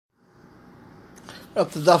Up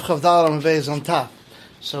to Daf Chav Daled Amud Beis on top.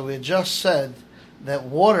 So we just said that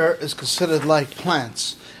water is considered like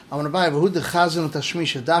plants. I'm going to buy V'hu Chazan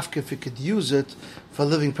Tashmisha Dafka if you could use it for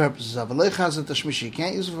living purposes. Avalei Chazan Tashmisha, you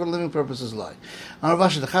can't use it for living purposes. Lie. I'm going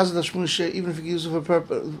to the Chazan Tashmisha, even if you use it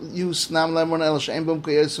for use Nam Lemon Elish Ein Bum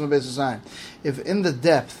Koyesim Beis Hasayim. If in the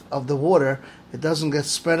depth of the water it doesn't get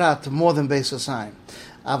spread out to more than Beis Hasayim.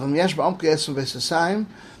 Avam Yesh Ba'um Koyesim Beis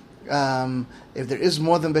Hasayim. If there is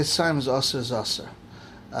more than Beis Hasayim, is Aser.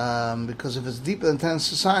 Because if it's deeper than 10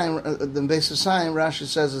 Hasayim, then Beis Hasayim, Rashi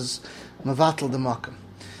says is Mavatal the Makam.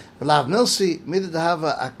 V'lav Milsi needed to have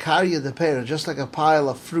a karya de pera, just like a pile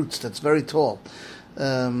of fruits that's very tall.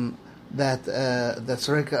 That's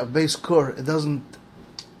like a base kur. It doesn't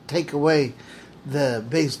take away the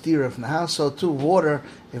base dira from the house. So too, water,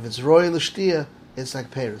 if it's royal shtia, it's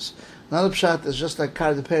like pears. Another pshat is just like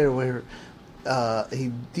karya de pera, where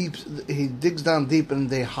he digs down deep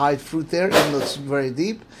and they hide fruit there, even though it's very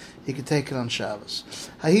deep. He could take it on Shabbos.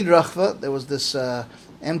 Hahid Rachva, there was this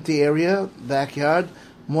empty area, backyard,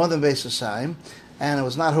 more than Beis Hasayim, and it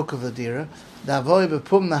was not hook of the dira. Davoy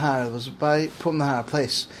bePum Nahar, it was by Pum Nahar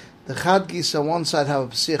place. The Chad Gisa, one side have a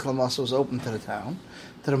Pesich Lamasa, was open to the town,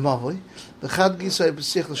 to the Mavoi. The Chad Gisa, a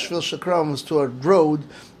Pesich L'Shvil Shakram, was to a road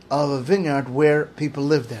of a vineyard where people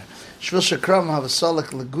lived there. Shvil Shakram have a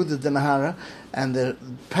Salak Laguda de Nahara, and the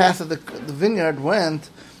path of the vineyard went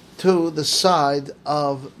to the side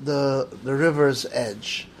of the river's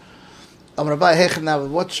edge. I'm going to buy Hechem now,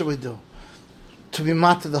 what should we do? To be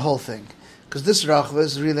matter the whole thing. Because this rachva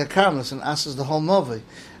is really a karmelis and asks the whole movi.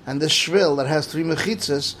 And this shvil that has 3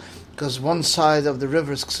 mechitzas, because one side of the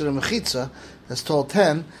river is considered mechitza, that's tall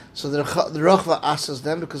 10, so the rachva asks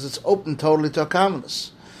them because it's open totally to a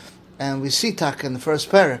karmelis. And we see tak in the first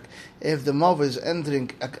parak, if the movi is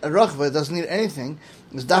entering a rachva, it doesn't need anything,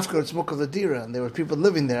 it's dafka, it's muk of the dira, and there were people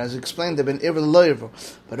living there, as explained, they've been irvel loyavo.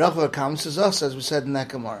 But rachva karmelis is us, as we said in that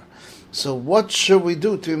Gemara. So what should we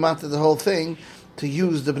do to be matter the whole thing? To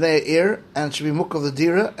use the bnei ear, and it should be muk of the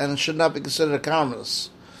dira, and it should not be considered a karmelis.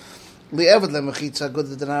 Li'evad le'mechitza, good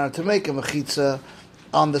dinar, to make a mechitza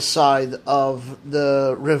on the side of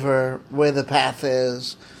the river where the path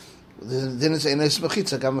is. Then it's enes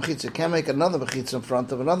mechitza, gam mechitza. You can't make another mechitza in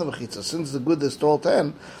front of another mechitza. Since the good is tall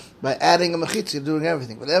 10, by adding a mechitza, you're doing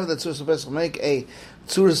everything. Whatever the tzuras HaPesach, make a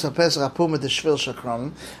tzuras HaPesach apum with the shvil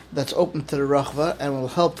shakram that's open to the rachva and will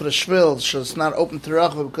help for the shvil. So it's not open to the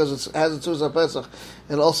rachva because it has a tzuras HaPesach.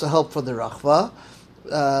 It'll also help for the rachva.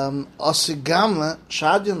 Osigamla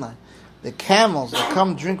shadyanai. The camels that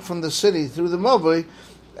come drink from the city through the Mavoi,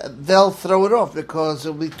 they'll throw it off because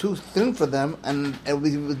it'll be too thin for them and it'll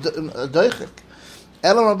be a doichik.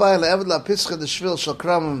 Elam Abayla Eved La Pischa the Shvil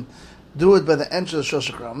Shakram, do it by the entrance of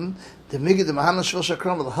the Shvil Shakram. The Migi the Mahana Shvil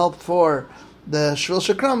Shakram will help for the Shvil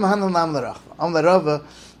Shakram, Mahana Nam Larach. Am Larava,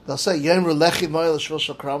 they'll say Yemru Lechi Moil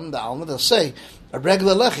Shvil Shakram, the Alma, they'll say a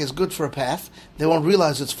regular Lechi is good for a path. They won't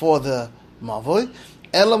realize it's for the Mavoi.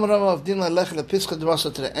 Elam Rama of Din Lechi La Pischa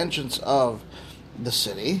Dmasa to the entrance of the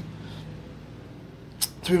city.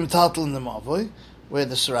 To be metatal in the Mavoi, where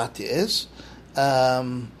the Sarati is.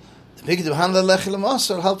 The big Duhanla Lechil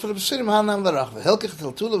Masa help for the Basirim Hanam Larachva. Helkich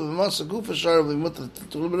Tiltula Bimasa Gufa Sharbli Mutter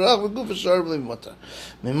Tiltula Larachva Gufa Sharbli Mutter.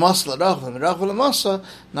 Mimas Larachva Larachva Lamasa.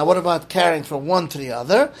 Now what about carrying from one to the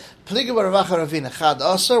other? Pliga Baravacha Ravina Chad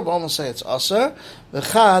Aser, one will say it's Aser,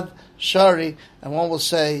 Chad Shari, and one will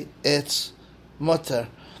say it's Mutter.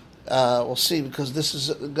 We'll see, because this is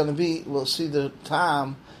going to be, we'll see the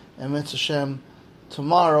time and Mitzvah Shem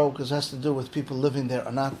tomorrow, because it has to do with people living there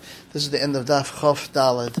or not. This is the end of Daf Chav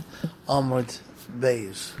Daled Amud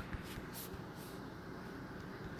Beis.